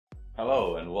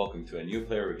Hello and welcome to a new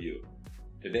player review.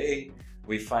 Today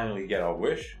we finally get our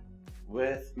wish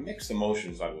with mixed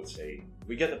emotions, I would say.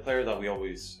 We get the player that we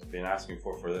always been asking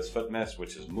for this FUTMAS,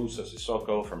 which is Moussa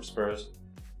Sisoko from Spurs,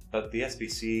 but the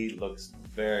SBC looks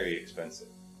very expensive.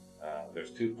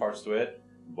 There's two parts to it.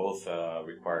 Both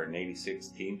require an 86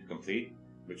 team to complete,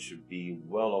 which should be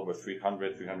well over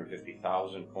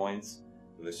 350,000 coins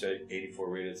for this 84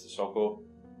 rated Sisoko.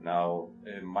 Now,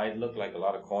 it might look like a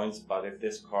lot of coins, but if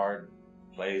this card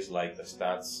plays like the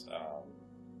stats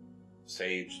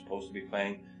say it's supposed to be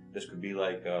playing, this could be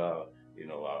like a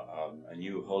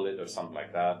new Hullet or something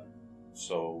like that.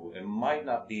 So it might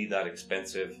not be that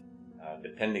expensive,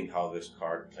 depending how this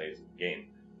card plays the game.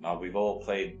 Now, we've all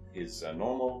played his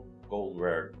normal gold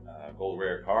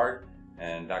rare card,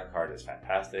 and that card is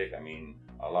fantastic. I mean,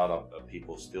 a lot of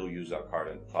people still use that card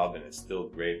in the club, and it's still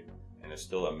great. And it's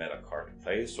still a meta card to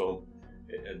play, so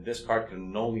this card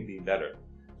can only be better.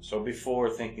 So before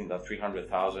thinking that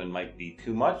 300,000 might be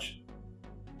too much,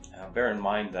 bear in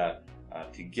mind that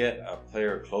to get a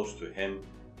player close to him,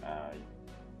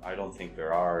 I don't think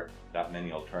there are that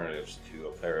many alternatives to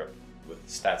a player with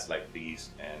stats like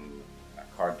these and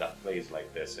a card that plays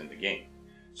like this in the game.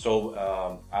 So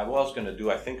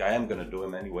I think I am going to do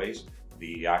him anyways,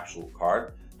 the actual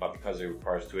card, but because it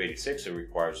requires 286, it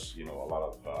requires a lot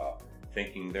of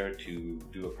thinking there to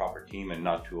do a proper team and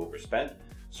not to overspend.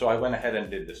 So I went ahead and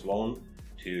did this loan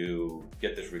to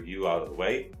get this review out of the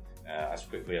way as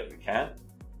quickly as we can.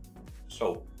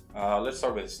 So let's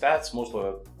start with stats. Most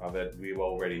of it we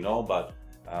already know, but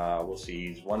we'll see.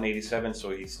 He's 187,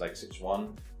 so he's like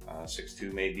 6'1",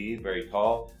 6'2", maybe, very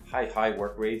tall. High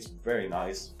work rates, very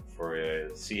nice for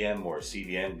a CM or a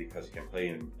CDM because he can play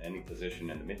in any position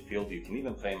in the midfield. You can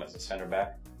even play him as a center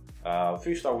back.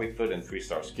 3-star weak foot and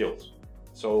 3-star skills.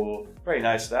 So very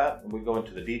nice stat. When we go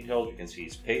into the details, you can see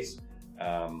his pace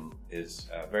is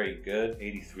very good,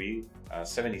 83,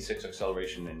 76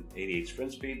 acceleration and 88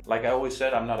 sprint speed. Like I always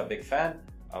said, I'm not a big fan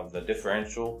of the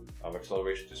differential of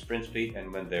acceleration to sprint speed,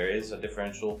 and when there is a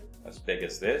differential as big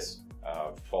as this,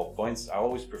 12 points, I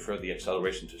always prefer the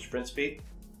acceleration to sprint speed.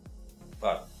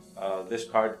 But this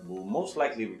card will most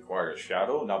likely require a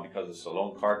shadow. Now, because it's a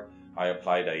loan card, I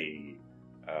applied a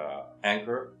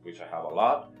anchor, which I have a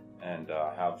lot, and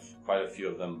I have quite a few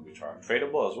of them which are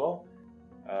tradable as well.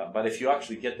 But if you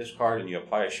actually get this card and you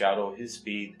apply a shadow, his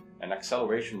speed and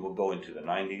acceleration will go into the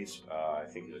 90s. I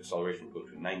think his acceleration will go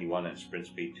to 91 and sprint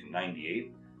speed to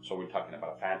 98. So we're talking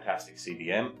about a fantastic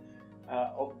CDM.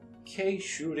 Okay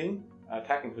shooting,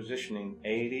 attacking positioning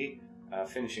 80,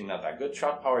 finishing not that good.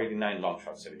 Shot power 89, long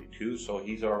shot 72. So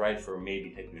he's alright for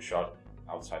maybe taking a shot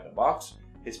outside the box.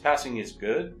 His passing is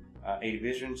good, 80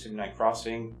 vision, 79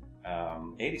 crossing,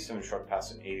 87 short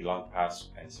pass and 80 long pass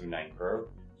and 79 curve,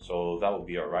 so that will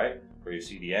be alright for your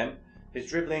CDM. His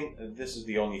dribbling, this is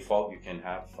the only fault you can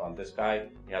have on this guy.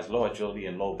 He has low agility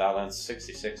and low balance,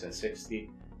 66 and 60,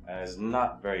 is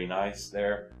not very nice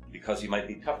there because he might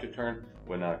be tough to turn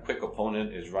when a quick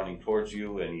opponent is running towards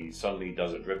you and he suddenly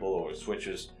does a dribble or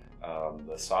switches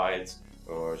the sides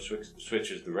or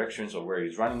switches directions or where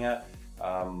he's running at.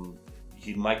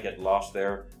 He might get lost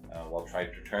there while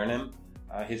trying to turn him.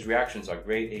 His reactions are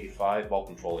great, 85, ball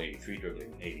control 83,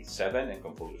 dribbling 87, and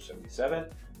composure 77.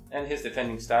 And his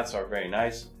defending stats are very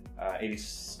nice,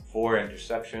 84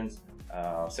 interceptions,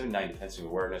 79 defensive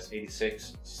awareness,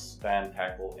 86 stand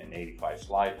tackle, and 85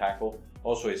 slide tackle.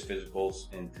 Also his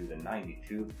physicals into the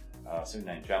 92,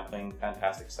 79 jumping,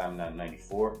 fantastic stamina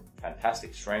 94,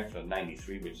 fantastic strength of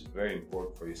 93, which is very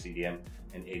important for your CDM,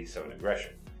 and 87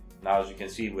 aggression. Now, as you can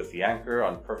see with the anchor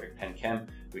on perfect 10 chem,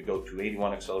 we go to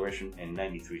 81 acceleration and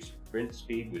 93 sprint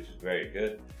speed, which is very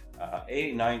good.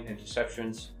 89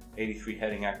 interceptions, 83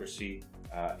 heading accuracy,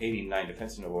 89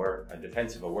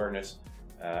 defensive awareness,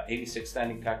 86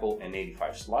 standing tackle, and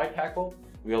 85 slide tackle.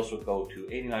 We also go to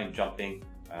 89 jumping,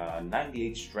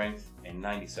 98 strength, and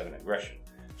 97 aggression.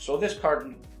 So this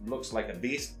card looks like a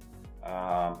beast.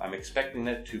 I'm expecting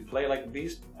it to play like a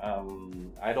beast.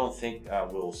 I don't think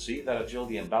we'll see that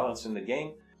agility and balance in the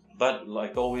game, but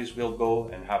like always, we'll go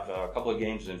and have a couple of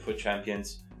games in FUT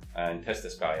Champions and test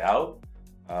this guy out.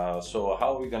 So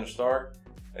how are we going to start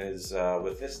is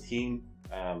with this team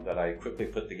that I quickly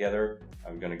put together.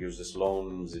 I'm going to use this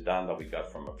lone Zidane that we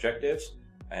got from Objectives,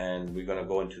 and we're going to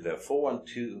go into the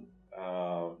 4-1-2.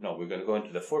 We're going to go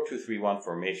into the 4-2-3-1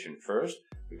 formation first.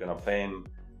 We're going to play him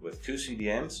with two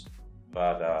CDMs,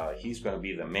 but he's going to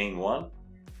be the main one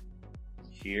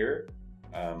here.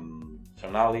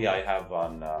 Tonali I have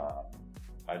on,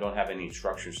 I don't have any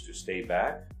instructions to stay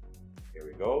back. Here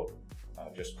we go.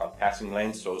 Just cut passing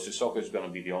lanes. So Sisoko is going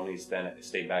to be the only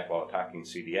stay back while attacking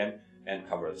CDM. and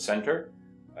cover the center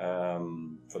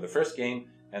for the first game,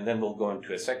 and then we'll go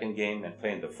into a second game and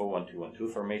play in the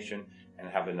 4-1-2-1-2 formation and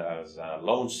have it as a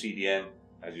lone CDM,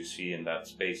 as you see in that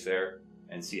space there,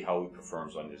 and see how he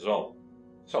performs on his own.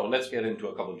 So let's get into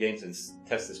a couple of games and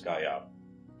test this guy out.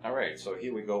 Alright, so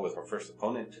here we go with our first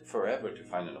opponent. It took forever to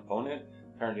find an opponent.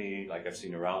 Apparently, like I've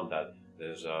seen around, that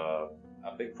there's a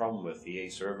big problem with EA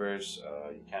servers.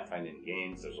 You can't find any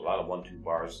games. There's a lot of 1-2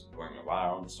 bars going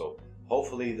around. So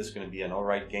hopefully this is going to be an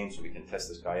alright game so we can test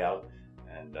this guy out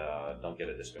and don't get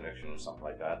a disconnection or something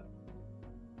like that.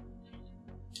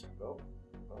 Go.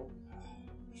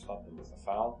 Stop him with a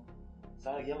foul. Is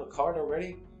that a yellow card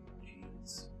already?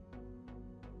 Jeez.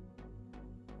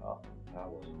 Oh, that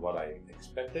wasn't what I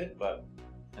expected, but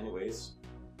anyways,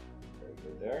 very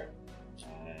good there.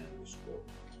 And let's go.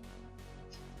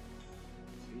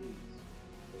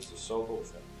 There's Sisoko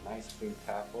with a nice clean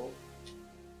tackle.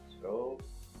 Let's go.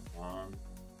 On.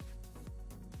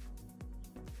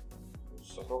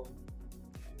 Sisoko.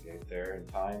 And get there in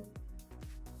time.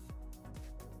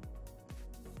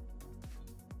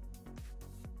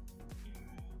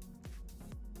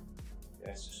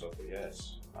 Yes, Sisoko,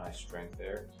 yes. Nice strength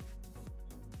there.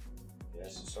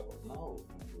 Yes, Sisoko. No,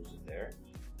 don't lose it there.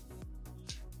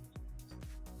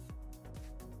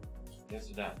 Yes,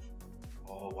 done.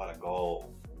 Oh, what a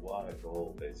goal. What a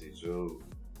goal, Bezizu.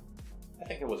 I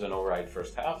think it was an alright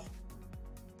first half.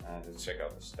 Let's check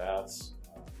out the stats.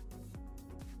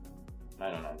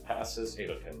 9 of 9 passes, 8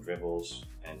 of 10 dribbles,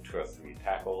 and 2 of 3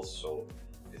 tackles. So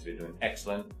he's been doing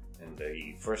excellent in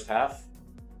the first half.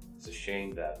 It's a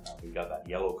shame that we got that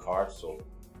yellow card, so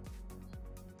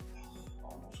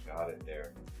almost got it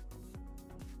there.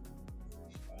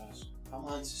 Come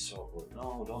on, Sisoko.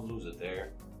 No, don't lose it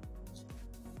there.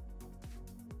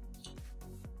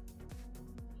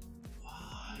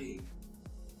 Why?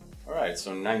 Alright,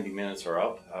 so 90 minutes are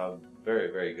up.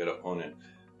 Very, very good opponent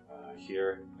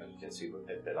here. As you can see, we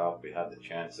picked it up. We had the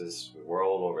chances. We were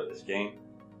all over this game.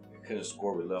 We couldn't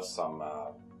score. We lost some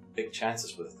big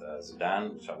chances with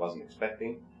Zidane, which I wasn't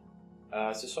expecting.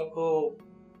 Sisoko,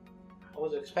 I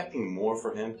was expecting more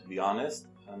for him, to be honest.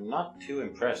 I'm not too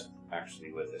impressed,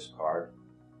 actually, with this card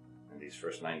in these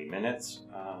first 90 minutes.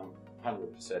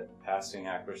 100% passing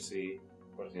accuracy,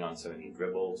 14 on 17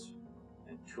 dribbles,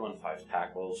 and 2 on 5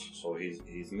 tackles. So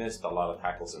he's missed a lot of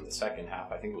tackles in the second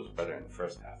half. I think it was better in the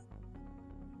first half.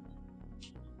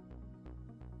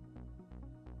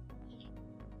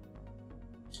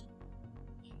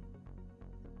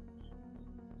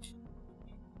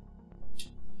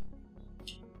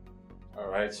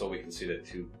 Alright, so we can see the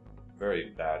 2 very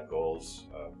bad goals.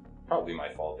 Probably my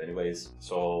fault anyways.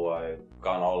 So I've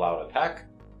gone all out attack.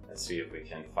 Let's see if we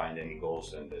can find any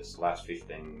goals in this last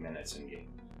 15 minutes in game.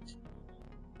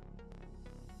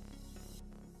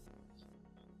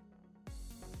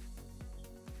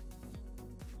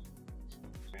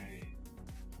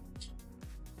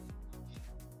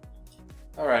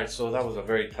 Alright, so that was a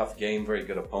very tough game, very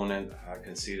good opponent. I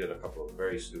conceded a couple of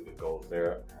very stupid goals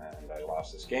there and I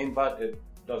lost this game, but it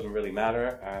doesn't really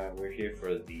matter. We're here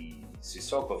for the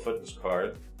Sisoko FUTMAS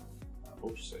card.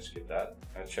 Oops, I skipped that.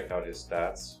 Let's check out his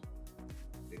stats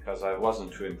because I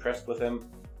wasn't too impressed with him.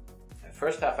 The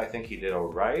first half I think he did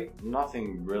alright,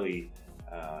 nothing really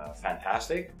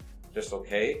fantastic, just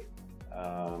okay.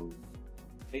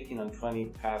 18 on 20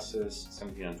 passes,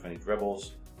 17 on 20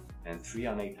 dribbles, and 3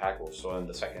 on 8 tackles. So in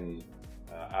the second,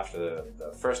 after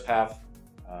the first half,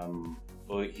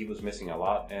 well, he was missing a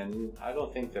lot, and I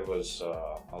don't think there was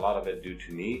a lot of it due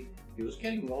to me. He was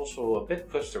getting also a bit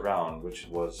pushed around, which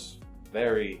was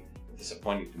very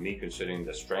disappointing to me considering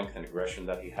the strength and aggression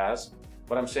that he has.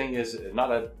 What I'm saying is not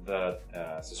that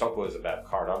Sisoko is a bad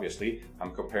card, obviously.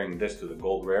 I'm comparing this to the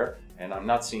gold rare, and I'm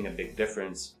not seeing a big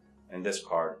difference in this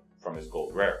card from his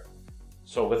gold rare.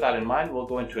 So with that in mind, we'll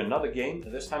go into another game.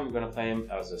 This time we're going to play him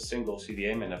as a single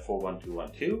CDM in a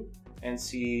 4-1-2-1-2 and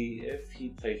see if he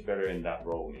plays better in that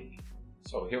role maybe.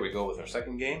 So here we go with our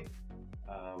second game.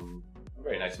 A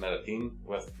very nice meta team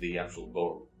with the actual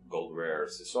gold rare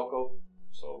Sisoko.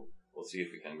 So we'll see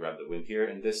if we can grab the win here.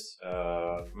 In this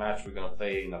match, we're going to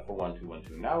play in a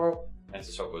 4-1-2-1-2 narrow, and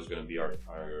Sisoko is going to be our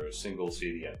single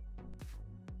CDM.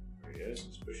 There he is.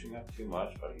 He's pushing up too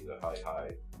much, but he's a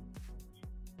high.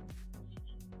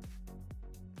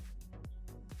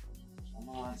 Come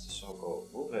on,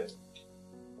 Sisoko, move it.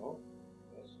 Oh,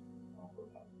 yes. Oh,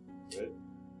 good.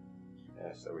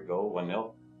 Yes, there we go.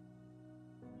 1-0.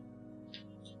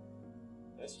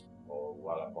 Yes. Oh,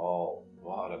 what a ball.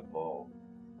 What a ball.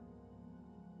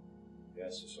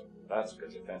 Yes, Sisoko. That's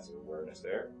good defensive awareness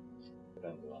there.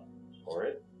 Then score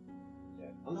it. Yeah.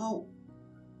 Oh no!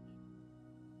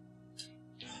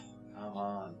 Come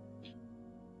on.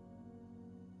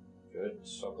 Good,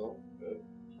 Sisoko. Good.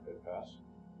 Good pass.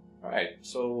 Alright,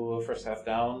 so first half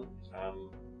down.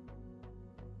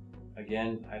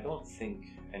 Again, I don't think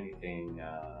anything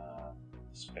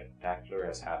spectacular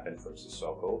has happened from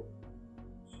Sisoko.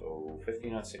 So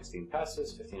 15 on 16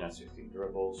 passes, 15 on 16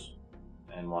 dribbles,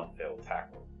 and 1 failed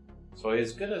tackle. So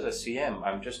as good as a CM,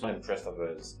 I'm just not impressed of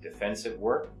his defensive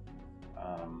work.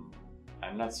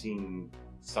 I'm not seeing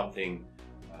something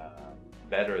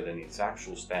better than its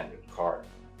actual standard card.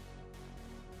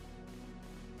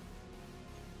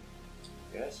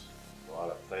 Yes, a lot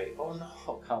of play. Oh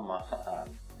no, come on.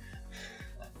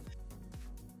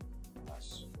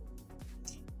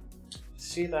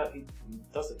 See that he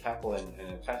does the tackle and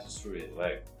it passes through his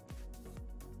leg.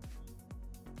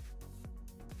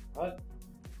 What?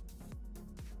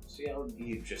 See how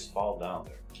he just fall down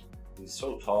there. He's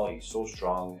so tall, he's so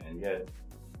strong, and yet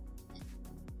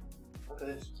look at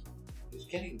this. He's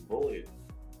getting bullied.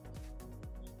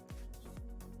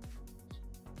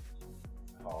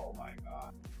 Oh my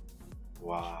god.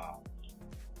 Wow.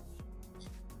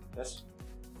 That's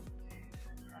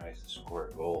Christ, score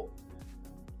a goal.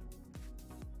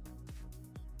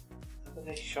 Look at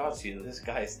these shots this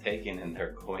guy's taking and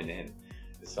they're going in.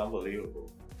 It's unbelievable.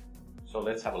 So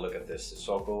let's have a look at this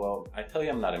Sisoko. Well, I tell you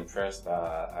I'm not impressed.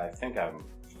 I think I've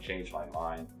changed my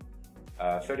mind.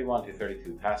 31 to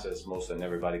 32 passes, most than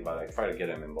everybody, but I try to get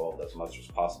him involved as much as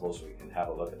possible so we can have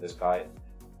a look at this guy.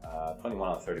 21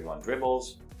 on 31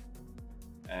 dribbles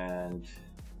and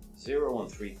 0 on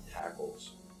 3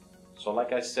 tackles. So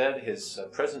like I said, his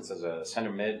presence as a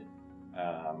center mid,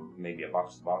 maybe a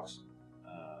box-to-box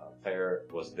player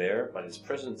was there, but his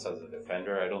presence as a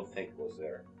defender, I don't think was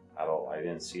there at all. I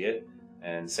didn't see it.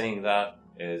 And saying that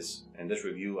is, in this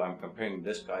review, I'm comparing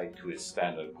this guy to his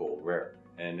standard gold rare.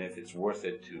 And if it's worth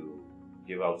it to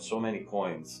give out so many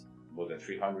coins, more than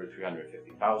 300,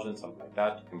 350,000, something like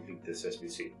that, to complete this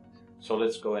SBC. So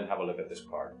let's go and have a look at this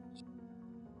card.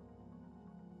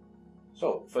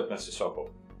 So, FUTMAS Sissoko.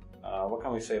 What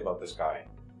can we say about this guy?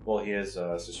 Well, he is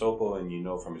Sisoko, and you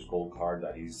know from his gold card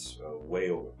that he's way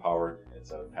overpowered.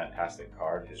 It's a fantastic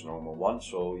card, his normal one.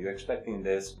 So you're expecting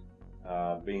this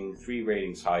being 3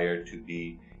 ratings higher to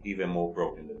be even more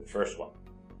broken than the first one.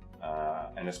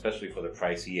 And especially for the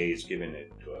price EA is giving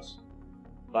it to us.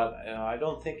 But I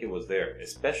don't think it was there,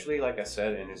 especially, like I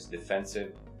said, in his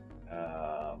defensive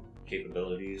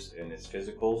capabilities, in his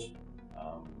physicals.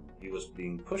 He was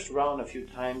being pushed around a few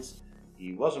times.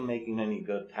 He wasn't making any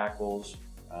good tackles.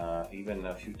 Even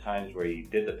a few times where he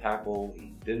did the tackle,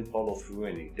 he didn't follow through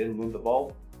and he didn't win the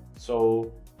ball.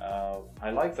 So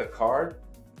I like the card,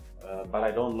 but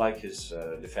I don't like his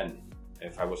defending.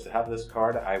 If I was to have this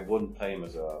card, I wouldn't play him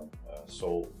as a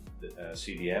sole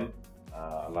CDM.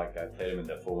 Like I played him in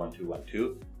the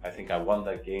 4-1-2-1-2. I think I won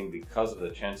that game because of the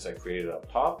chance I created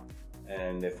up top.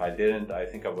 And if I didn't, I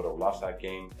think I would have lost that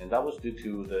game. And that was due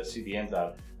to the CDM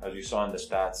that, as you saw in the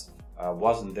stats,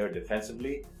 wasn't there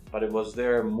defensively, but it was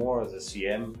there more as a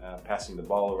CM, passing the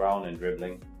ball around and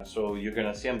dribbling. So you're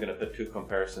gonna see, I'm gonna put 2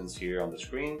 comparisons here on the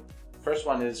screen. First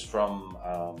one is from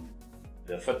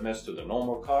the FUTMAS to the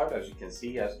normal card. As you can see,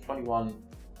 he has 21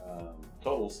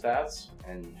 total stats,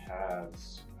 and he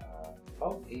has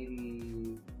about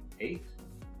 88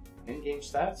 in-game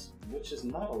stats, which is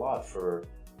not a lot for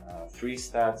 3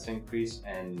 stats increase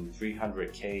and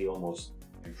 300k almost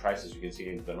in price. As you can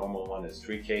see, the normal one is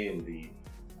 3k, and the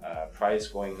price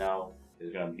going now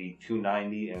is going to be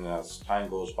 290, and as time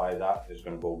goes by, that is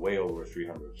going to go way over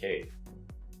 300k.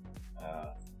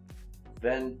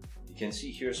 Then you can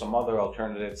see here some other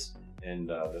alternatives in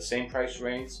the same price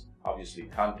range. Obviously,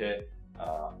 Conte,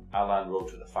 Alan Road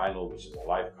to the Final, which is a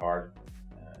live card,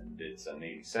 and it's an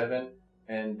 87.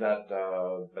 And that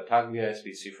Battaglia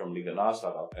SBC from Liga NOS,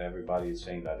 that everybody is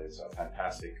saying that is a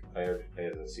fantastic player to play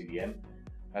as a CDM.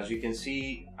 As you can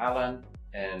see, Alan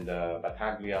and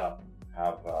Battaglia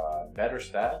have better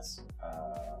stats.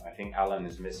 I think Alan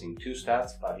is missing 2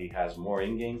 stats, but he has more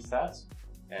in-game stats,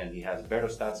 and he has better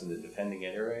stats in the defending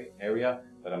area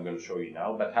that I'm going to show you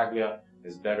now. Battaglia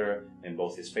is better in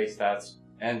both his face stats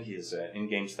and his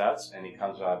in-game stats, and he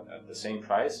comes out at the same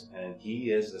price, and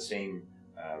he is the same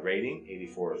rating,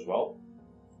 84 as well.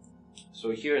 So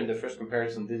here in the first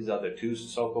comparison, these are the 2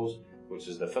 Sissokos, which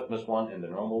is the FUTMAS one and the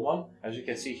normal one. As you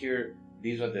can see here,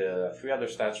 these are the 3 other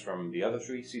stats from the other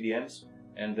 3 CDMs,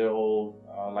 and they're all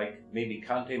like maybe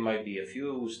Conte might be a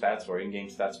few stats or in-game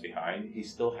stats behind. He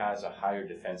still has a higher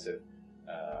defensive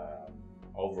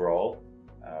overall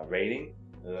rating.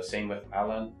 The same with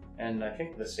Alan, and I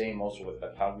think the same also with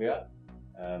Battaglia.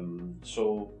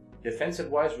 So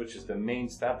defensive-wise, which is the main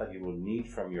stat that you will need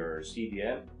from your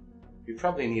CDM, you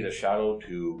probably need a shadow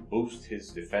to boost his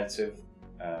defensive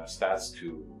stats to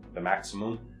the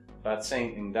maximum. But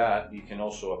saying that, you can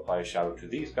also apply a shadow to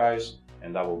these guys,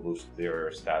 and that will boost their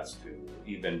stats to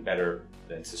even better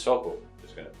than Sisoko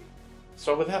is going to be.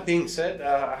 So with that being said,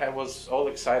 I was all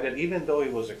excited, even though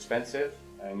it was expensive.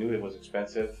 I knew it was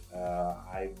expensive.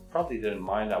 I probably didn't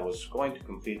mind. I was going to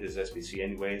complete his SBC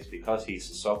anyways because he's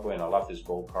Sisoko and I love his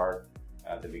gold card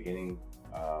at the beginning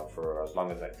for as long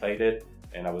as I played it.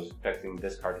 And I was expecting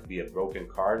this card to be a broken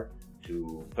card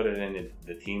to put it in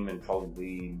the team and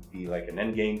probably be like an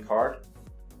endgame card.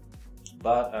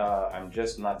 But I'm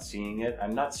just not seeing it.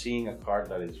 I'm not seeing a card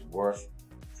that is worth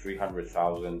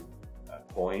 300,000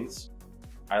 points.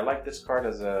 I like this card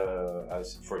as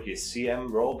for his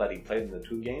CM role that he played in the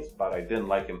 2 games, but I didn't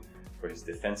like him for his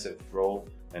defensive role.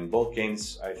 In both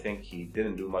games, I think he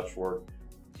didn't do much work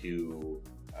to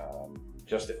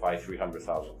justify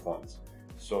 300,000 points.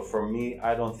 So for me,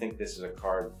 I don't think this is a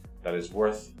card that is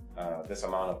worth this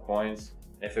amount of coins.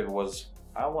 If it was,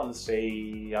 I want to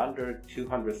say under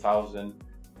 200,000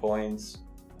 points,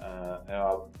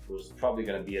 it was probably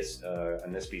going to be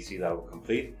an SBC that will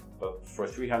complete. But for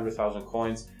 300,000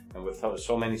 coins and with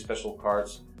so many special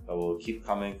cards that will keep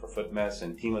coming for FUTMAS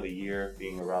and Team of the Year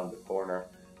being around the corner,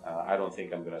 I don't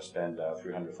think I'm going to spend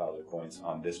 300,000 coins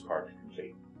on this card to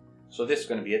complete. So this is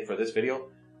going to be it for this video.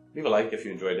 Leave a like if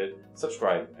you enjoyed it,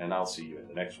 subscribe, and I'll see you in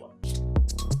the next one.